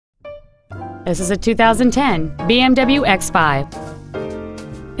This is a 2010 BMW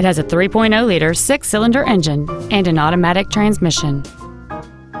X5. It has a 3.0-liter six-cylinder engine and an automatic transmission.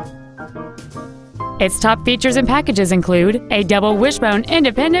 Its top features and packages include a double wishbone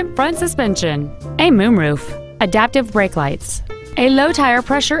independent front suspension, a moonroof, adaptive brake lights, a low tire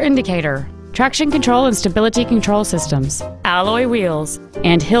pressure indicator, traction control and stability control systems, alloy wheels,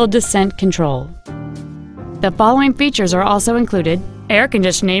 and hill descent control. The following features are also included: air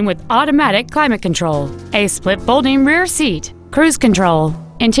conditioning with automatic climate control, a split folding rear seat, cruise control,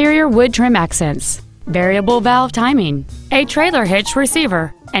 interior wood trim accents, variable valve timing, a trailer hitch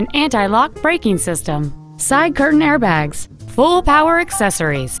receiver, an anti-lock braking system, side curtain airbags, full power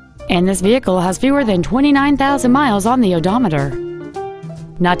accessories, and this vehicle has fewer than 29,000 miles on the odometer.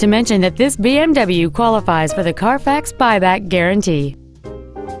 Not to mention that this BMW qualifies for the Carfax buyback guarantee.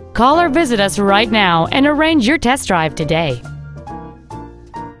 Call or visit us right now and arrange your test drive today.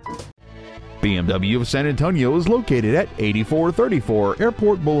 BMW of San Antonio is located at 8434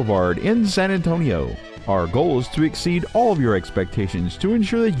 Airport Boulevard in San Antonio. Our goal is to exceed all of your expectations to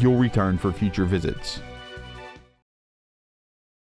ensure that you'll return for future visits.